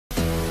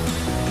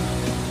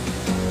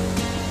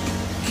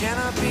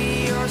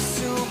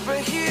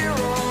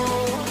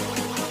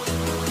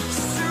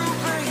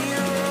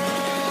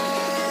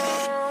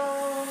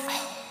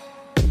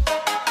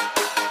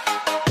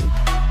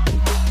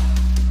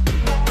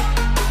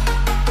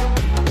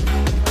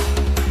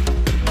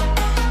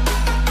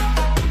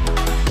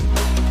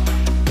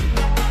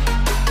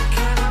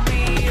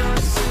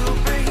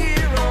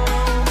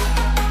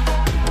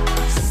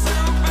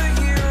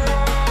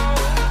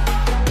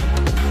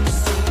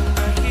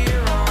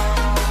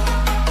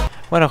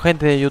Bueno,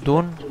 gente de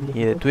YouTube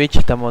y de Twitch,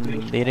 estamos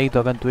en directo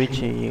acá en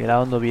Twitch y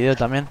grabando video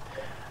también.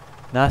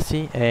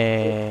 Nazi,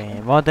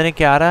 vamos a tener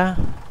que ahora,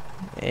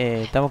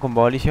 estamos con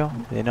Bolicio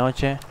de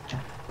noche,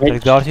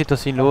 tractorcito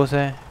sin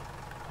luces,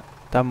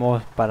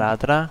 estamos para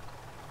atrás.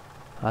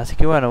 Así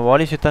que bueno,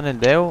 Bolicio está en el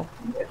Deu.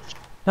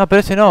 No, pero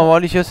ese no,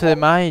 Bolicio ese de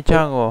más y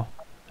chango.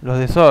 Los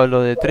de sol,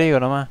 los de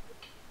trigo nomás.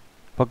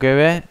 Porque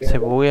ve, se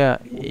buguea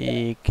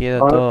y queda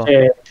todo.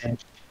 Oye,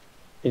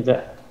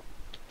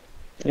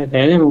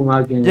 tenemos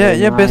máquina Ya, de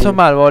ya empezó maíz.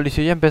 mal,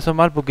 Bolicio, ya empezó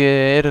mal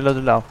porque era el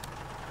otro lado.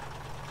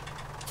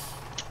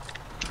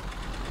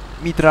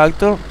 Mi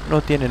tractor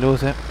no tiene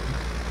luces.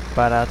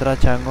 Para atrás,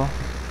 chango.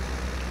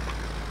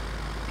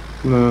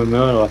 Me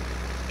vuelvo.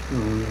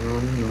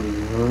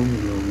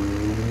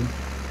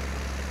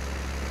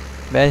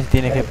 Ves,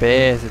 tiene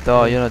GPS,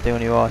 todo, yo no tengo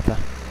ni bosta.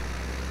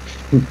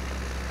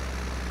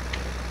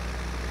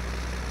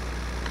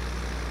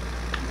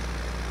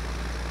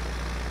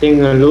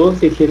 Tengo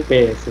luz y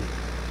GPS.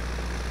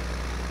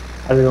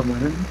 ¿Algo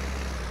más?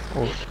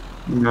 Uf.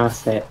 No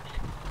sé.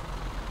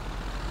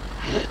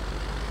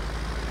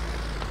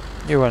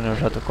 Y bueno, un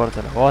rato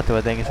corto la bosta, voy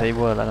a tener que salir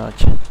vos a la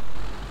noche.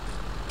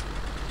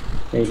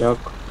 Estoy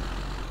loco.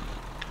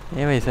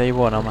 Y me dice ahí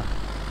vos nomás.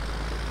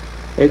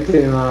 Este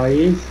de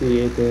maíz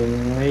y este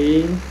de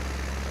maíz.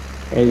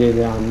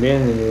 Este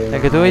también, el de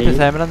El que tuviste maíz.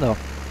 sembrando.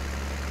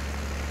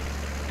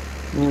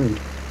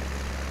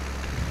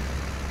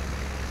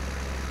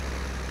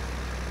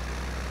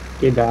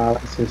 ¿Qué tal?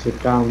 Se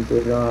campo,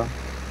 pero...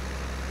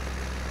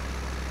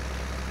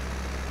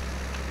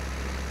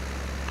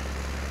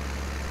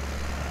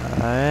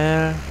 A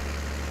ver.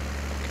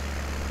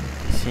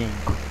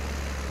 25.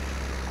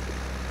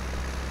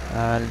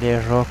 Al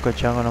 10 rosco,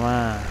 chango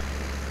nomás.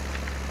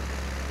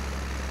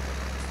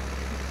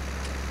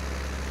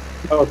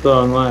 Hago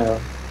todo nuevo.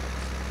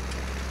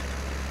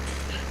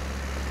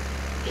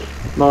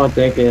 Vamos a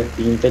tener que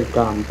despintar el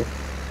campo.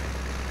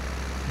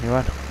 Y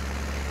bueno,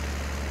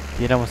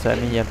 tiramos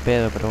semilla al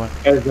pedo, pero bueno.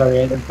 ¿Es lo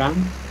bien el campo?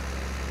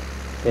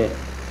 Sí.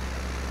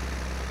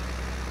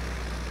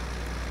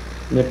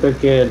 Después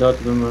que el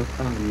otro no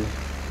cambia.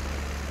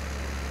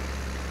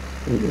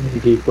 El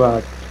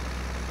 24.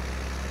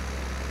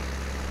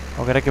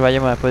 ¿O querés que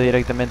vayamos después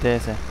directamente a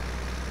ese?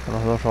 Con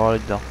los dos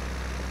rolitos.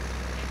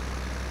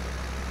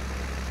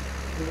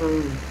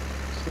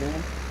 Sí.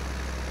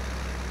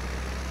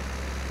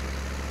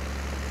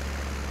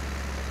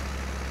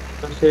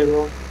 No sé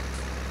vos.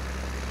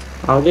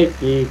 Ahora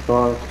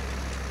equipos.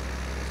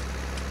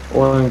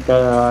 Uno en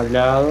cada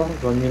lado.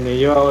 Donde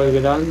yo hago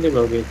el grande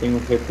porque tengo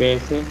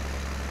GPS.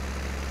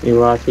 Y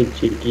voy a hacer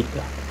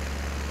chiquita.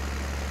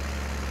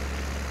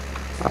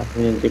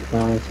 Así te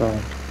cansa.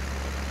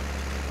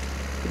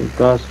 Y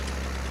caso.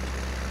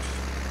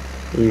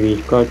 Y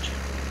bizcocho.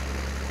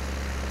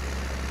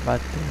 Va a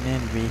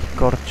tener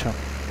bizcorcho.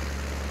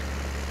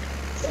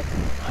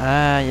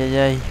 Ay, ay,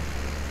 ay.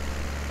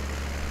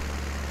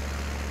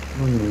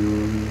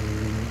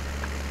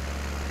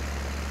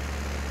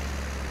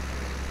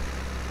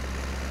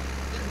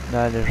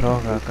 Dale,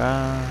 roja acá.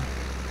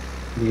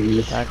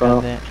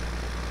 Bizcocho. Sácate.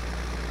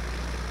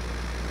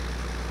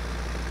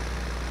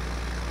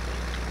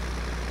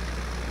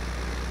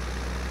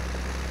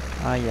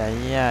 Ay,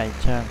 ay, ay,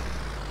 chan.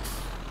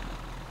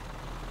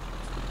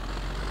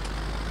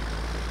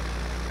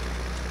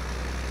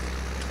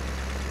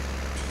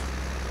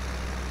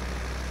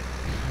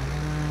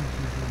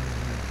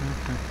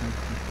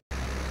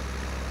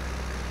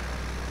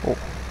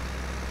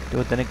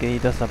 Tengo que tener que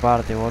editar esa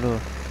parte, boludo.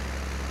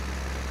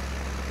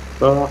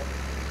 Todo.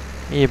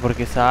 Y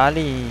porque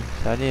salí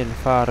el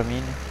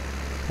farming.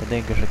 Lo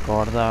tengo que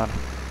recordar.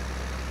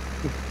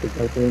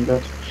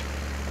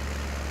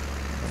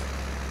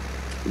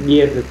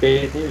 10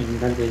 FPS, me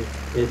encanta el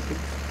FPS.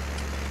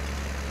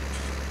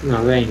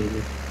 No,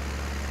 20.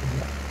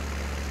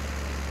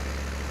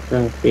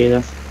 Son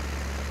pedas.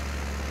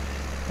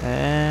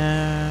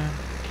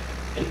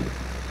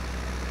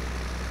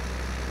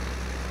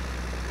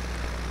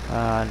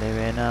 Vale,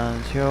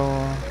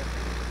 Venancio.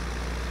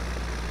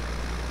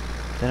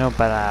 Tenemos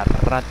para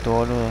rato,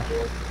 boludo.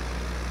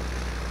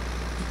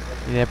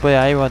 Y después de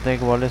ahí voy a tener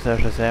que volverse a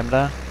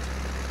resembrar.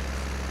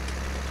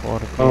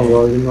 Porque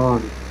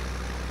Volvimos.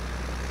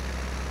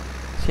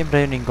 siempre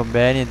hay un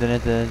inconveniente en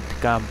este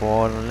campo,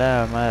 boludo.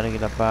 La madre que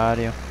la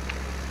parió.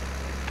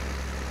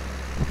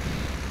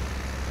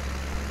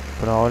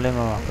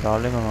 Problema más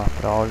problema más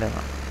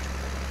problema.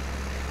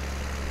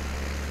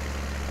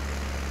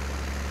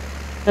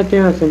 Ya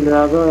tengo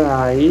sembrador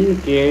ahí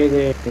que es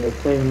de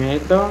 6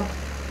 metros,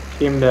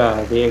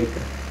 siembra directa.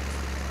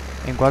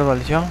 ¿En cuál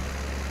coalición?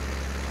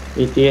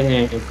 Y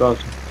tiene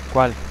cosas,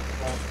 ¿Cuál?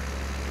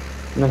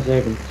 no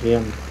sé cómo se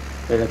llama,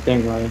 pero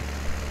tengo ahí.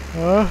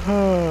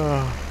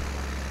 Ajá.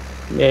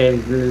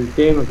 El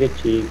tema que es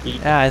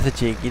chiquito. Ah, esa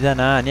chiquita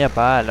nada, ni a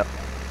palo.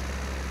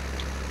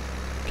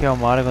 ¿Qué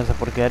vamos a ver con esa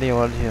porquería,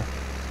 boludo?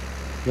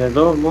 De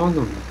dos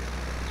monos,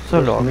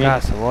 Solo 12 metros.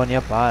 acaso, vos ni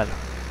a palo.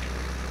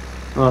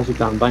 Vamos a hacer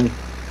campaña.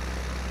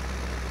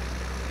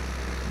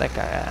 Da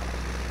cagada.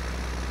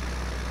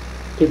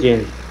 ¿Qué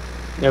tiene?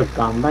 Yo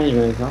campaña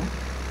con eso.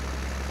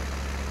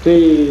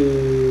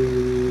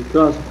 Estoy...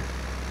 cosa.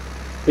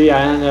 Estoy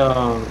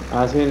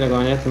haciendo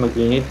con esta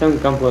maquinita un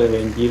campo de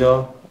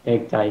 22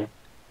 hectáreas.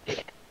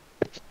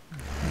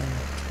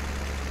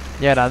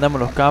 Ya agrandamos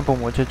los campos,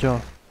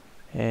 muchachos.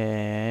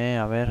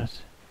 A ver.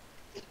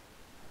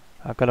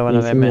 Acá lo van Y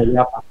a ver. hicimos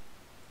ya.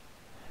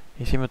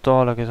 Hicimos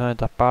todo lo que son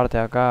estas partes.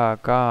 Acá,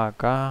 acá,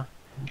 acá.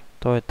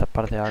 Todas estas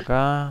partes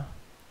acá.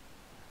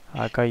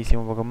 Acá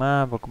hicimos un poco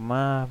más, poco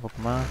más, poco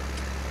más.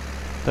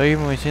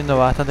 Estuvimos diciendo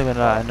bastante con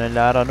en el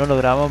aro. No lo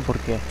grabamos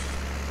porque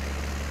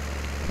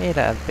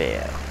era el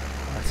pedo.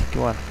 Así que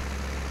bueno.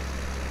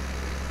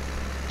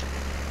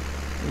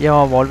 Ya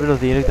vamos a volver los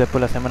directos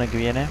después la semana que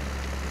viene.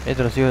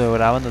 Esto lo sigo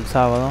grabando el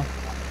sábado.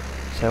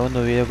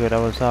 Segundo video que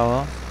grabo el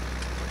sábado.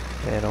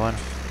 Pero bueno.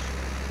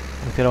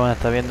 Ustedes lo van a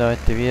estar viendo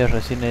este video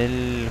recién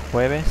el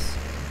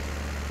jueves.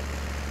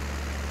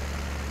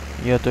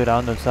 Y yo estoy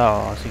grabando el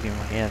sábado, así que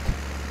imagínate.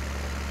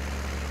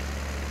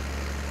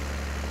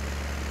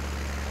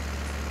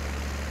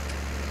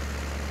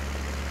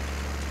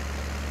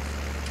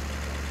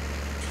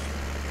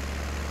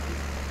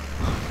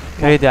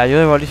 ¿Querés que te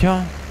ayude,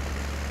 Bolicio?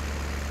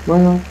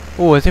 Bueno,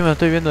 Encima no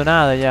estoy viendo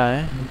nada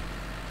ya,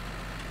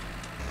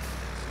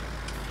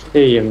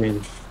 sí,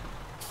 amigo.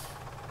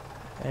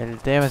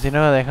 El tema, si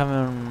no,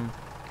 déjame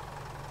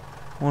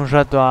un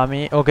rato a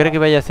mí. ¿O querés que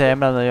vaya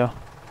sembrando yo?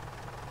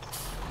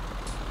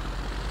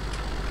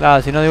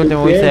 Claro, si no, de Si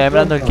último voy quieres,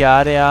 sembrando el que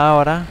haré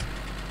ahora.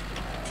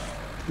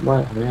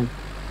 bueno, bien.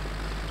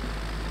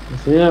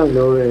 Si no,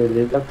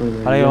 le está con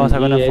el Ahora que vamos a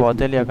sacar una GS.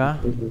 fotel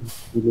acá.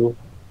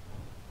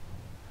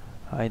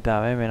 Ahí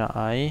está, mira,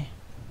 ahí.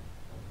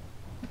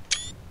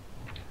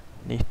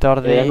 Listo,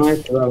 Ordi. Además,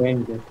 esto va a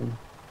 20.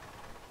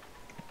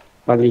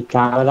 Para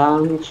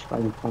Instagram,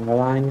 para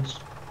Instagram.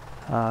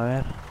 A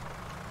ver.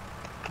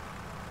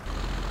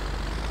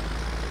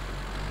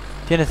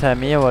 ¿Tienes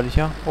semilla,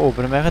 Bolicio?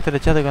 Pero me dejaste el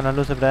chat con la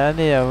luz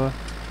prendida, bro.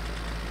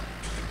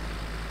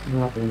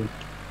 No,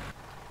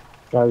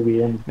 está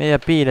bien. Media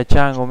pila,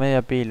 chango,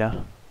 media pila.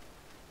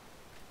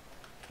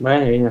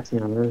 Bueno, bien así,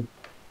 a ver.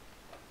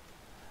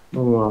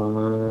 Vamos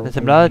 ¿El a...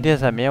 sembrador tiene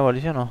semilla,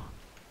 Bolicio, no?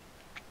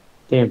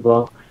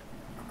 Tiempo.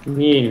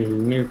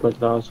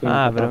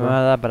 1400 Pero me capaz. va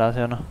a dar para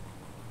hacer, ¿o no?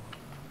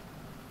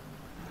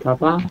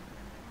 Capaz.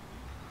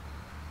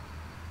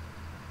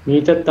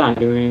 Ni tanto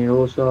que me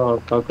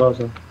uso para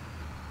cosas.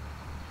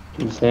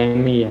 Y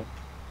semilla.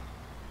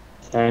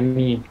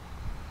 Semilla.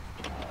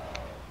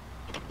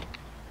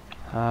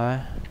 A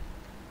ver.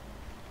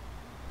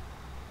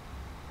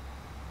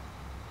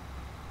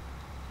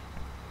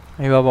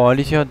 Ahí va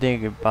Bolicio, tiene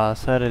que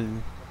pasar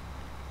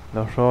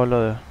los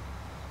rolos de...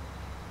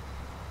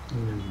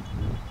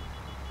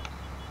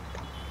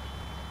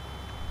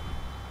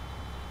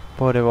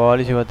 Pobre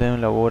Bolicio va a tener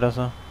un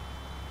laburazo.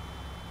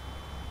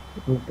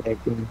 Un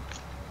pequeño.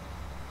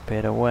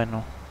 Pero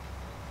bueno.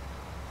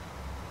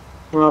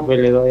 No,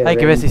 pero le doy a Hay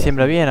que ver si 20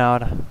 siembra así. bien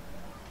ahora.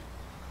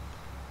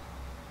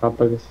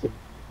 Capaz que sí.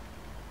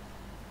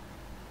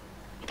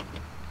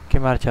 ¿Qué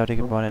marcha habría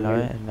que Vamos a poner? A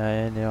ver. ver, en la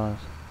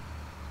L11.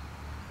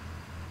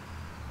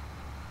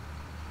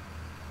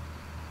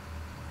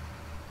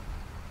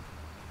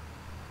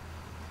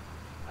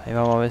 Ahí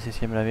vamos a ver si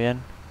siembra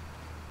bien.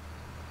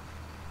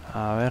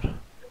 A ver.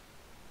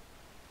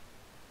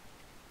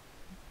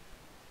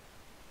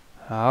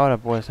 Ahora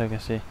puede ser que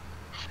sí. A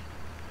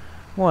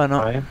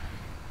Bueno. ver.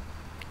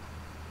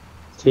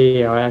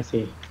 Sí, ahora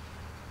sí.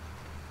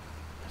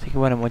 Así que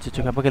bueno,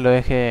 muchachos, capaz que lo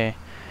deje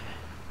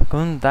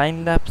con un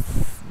timelapse.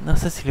 No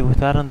sé si le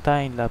gustaron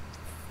timelapse.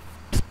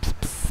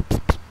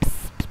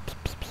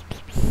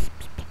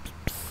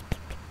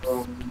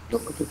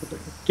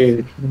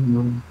 Sí,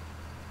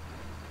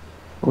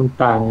 un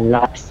tan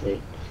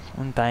lapse.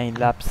 Un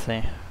timelapse.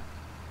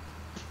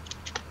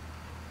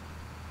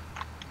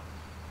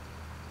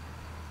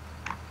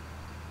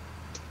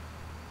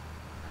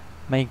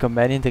 Más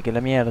inconveniente que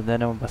la mierda,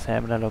 no para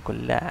sembrarlo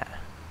con la...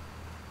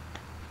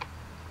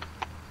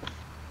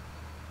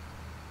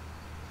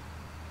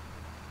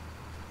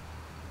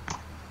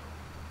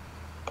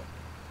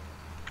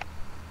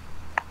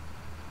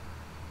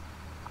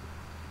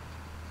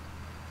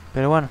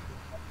 Pero bueno,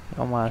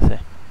 vamos a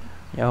hacer.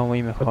 Ya vamos a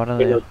ir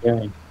mejorando Es ya. lo que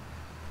hay.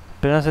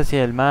 Pero no sé si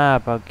el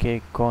mapa,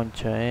 qué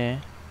concha,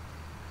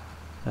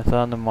 me está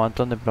dando un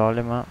montón de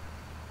problemas.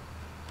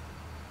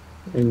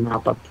 El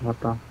mapa,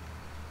 capaz.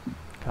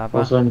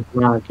 O Capaz. son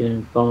nada que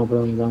estamos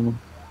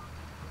preguntando.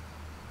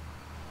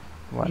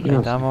 Bueno, ahí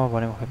No sé. estamos,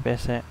 ponemos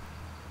GPS.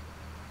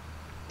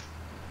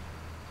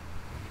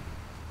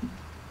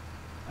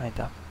 Ahí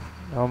está.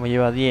 Lo vamos a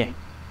llevar a 10.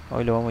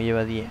 Hoy lo vamos a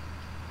llevar a 10.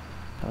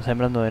 Estamos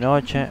sembrando de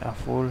noche, a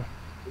full.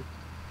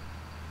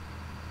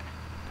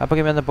 Capaz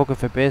que me anda poco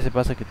FPS,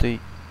 pasa que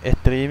estoy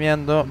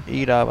streameando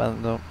y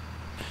grabando.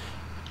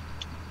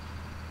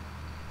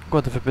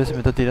 ¿Cuánto FPS me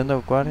está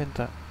tirando?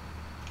 40.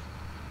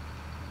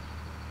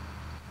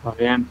 Está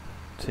bien.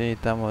 Sí,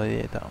 estamos de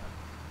 10, estamos.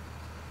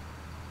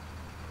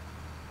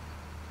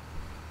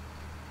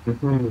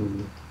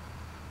 Ujú.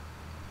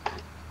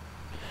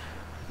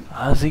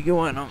 Así que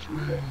bueno,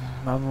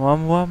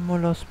 vamos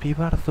los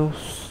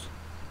pibardos.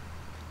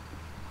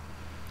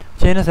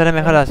 Che, ¿no será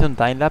mejor hacer un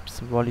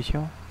timelapse,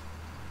 Bolicio?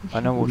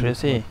 Para no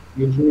aburrirse.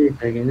 Sí,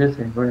 para que no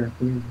se mejor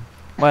así.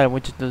 Bueno,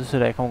 muchachos, entonces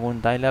lo dejamos con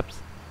un timelapse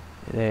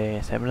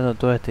de sembrando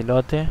todo este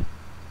lote.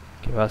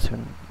 Que va a ser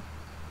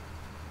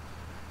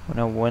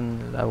un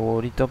buen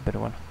laborito,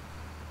 pero bueno.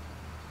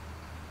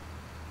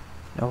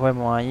 Nos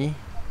vemos ahí.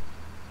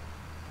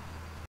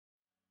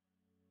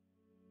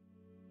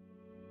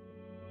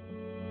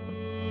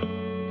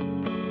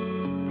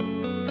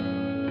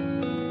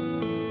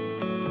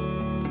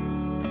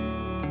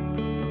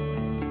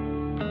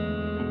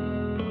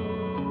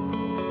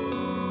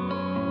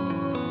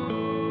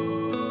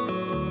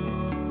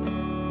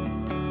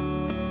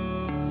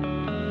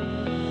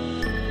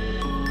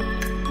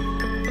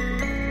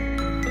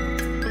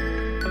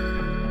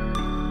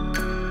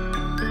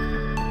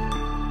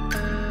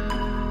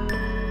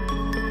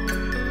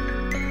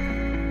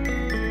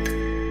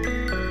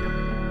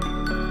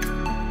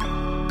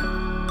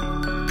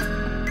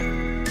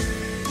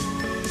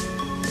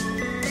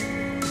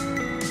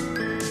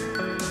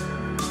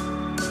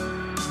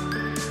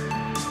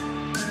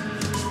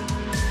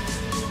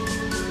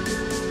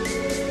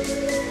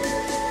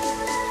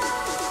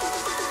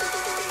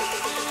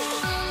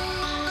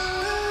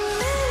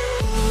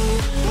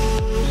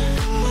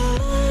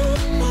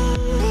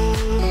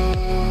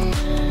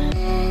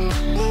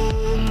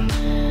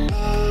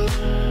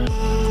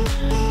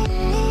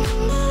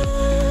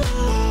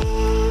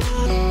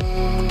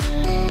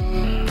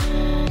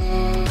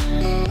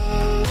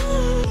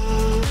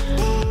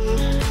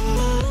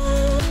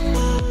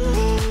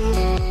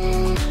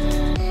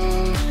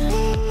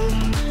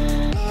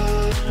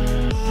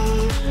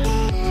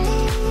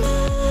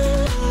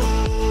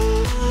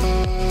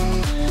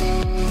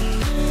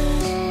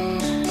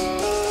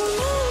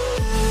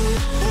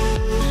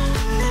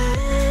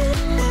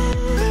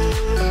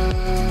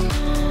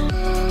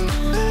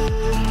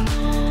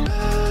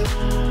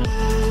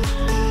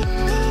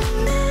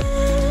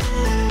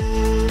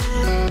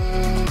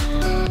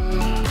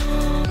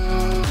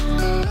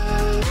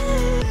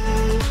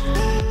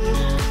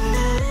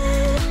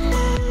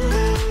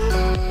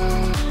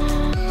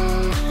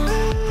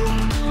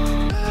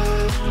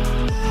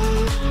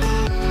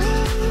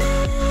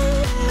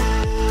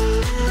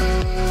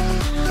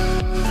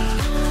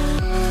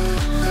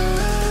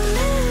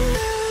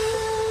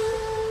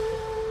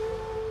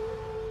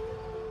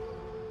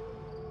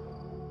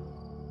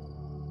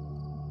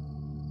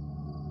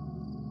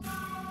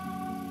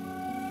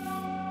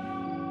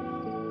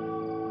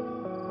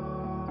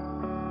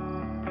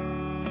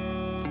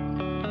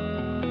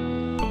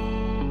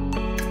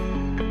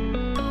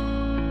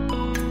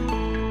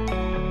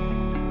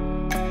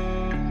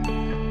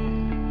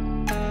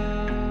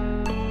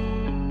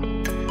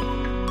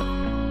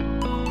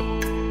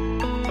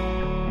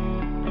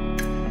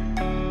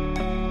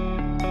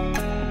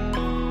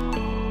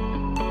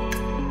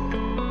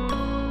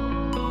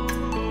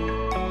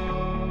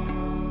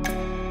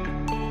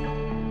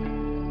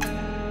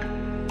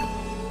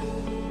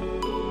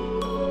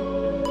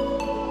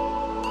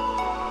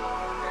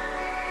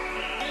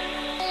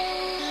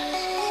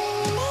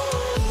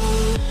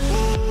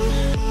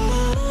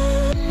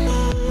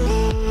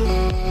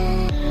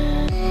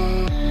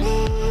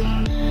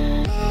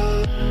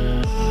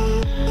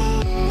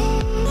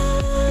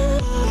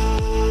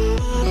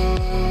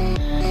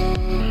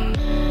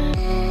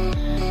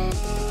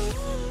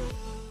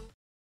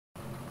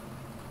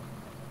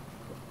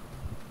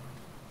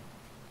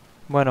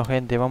 Bueno,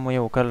 gente, vamos a ir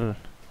a buscar.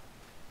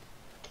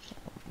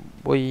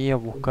 Voy a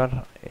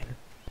buscar el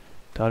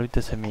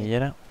tablito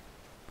semillera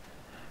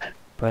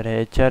para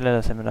echarle a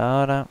la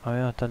sembradora. A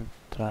ver dónde está el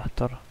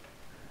tractor.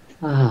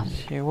 Ah,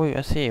 Sí, voy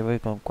así, voy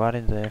con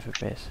 40 de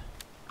FPS.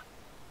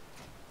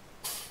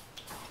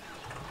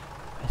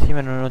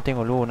 Encima no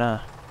tengo luz,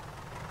 nada.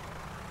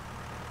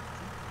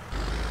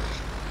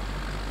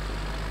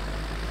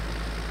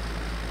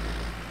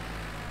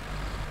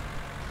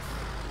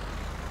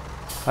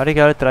 Habría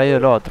que haber traído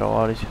el otro,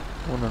 Mauricio.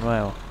 Uno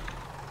nuevo.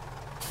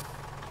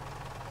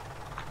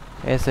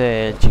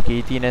 Ese, el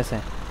chiquitín ese.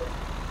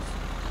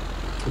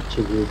 qué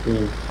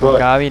chiquitín. Con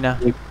cabina.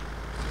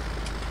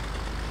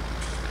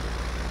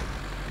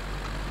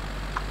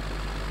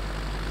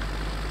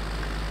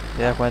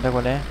 ¿Te das cuenta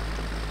cuál es?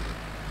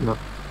 No.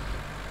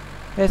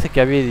 Ese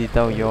que había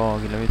editado yo,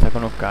 que lo había sacado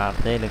con los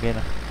carteles, que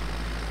era.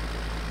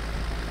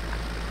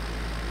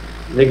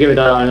 ¿De qué me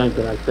estaba hablando el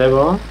tractor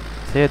vos?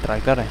 Sí, de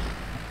tractores.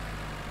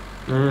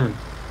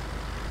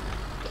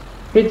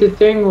 Este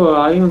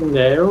tengo ahí un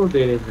Duro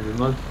del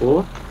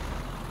notebook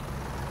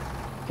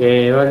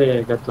que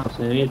vale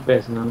 14.000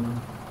 pesos, ¿no?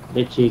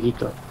 De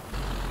chiquito.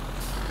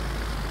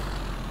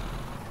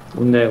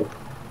 Un Duro.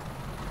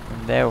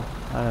 Un Deus.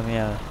 A la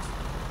mierda.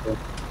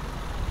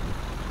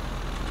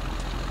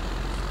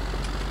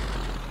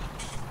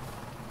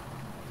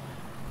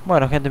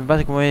 Bueno, gente, me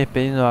parece que me voy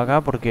despidiendo de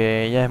acá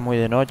porque ya es muy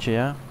de noche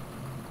ya.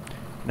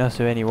 No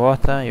se ve ni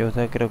bosta y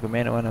ustedes creo que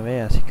menos van a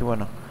ver, así que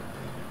bueno.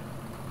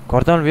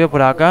 Cortamos el video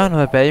por acá,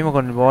 nos despedimos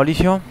con el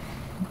bolicio.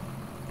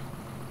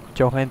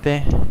 Chau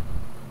gente,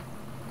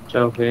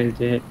 Chao,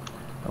 gente.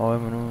 nos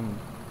vemos en un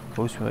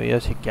próximo video,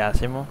 así que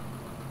hacemos.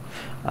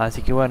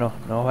 Así que bueno,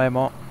 nos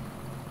vemos.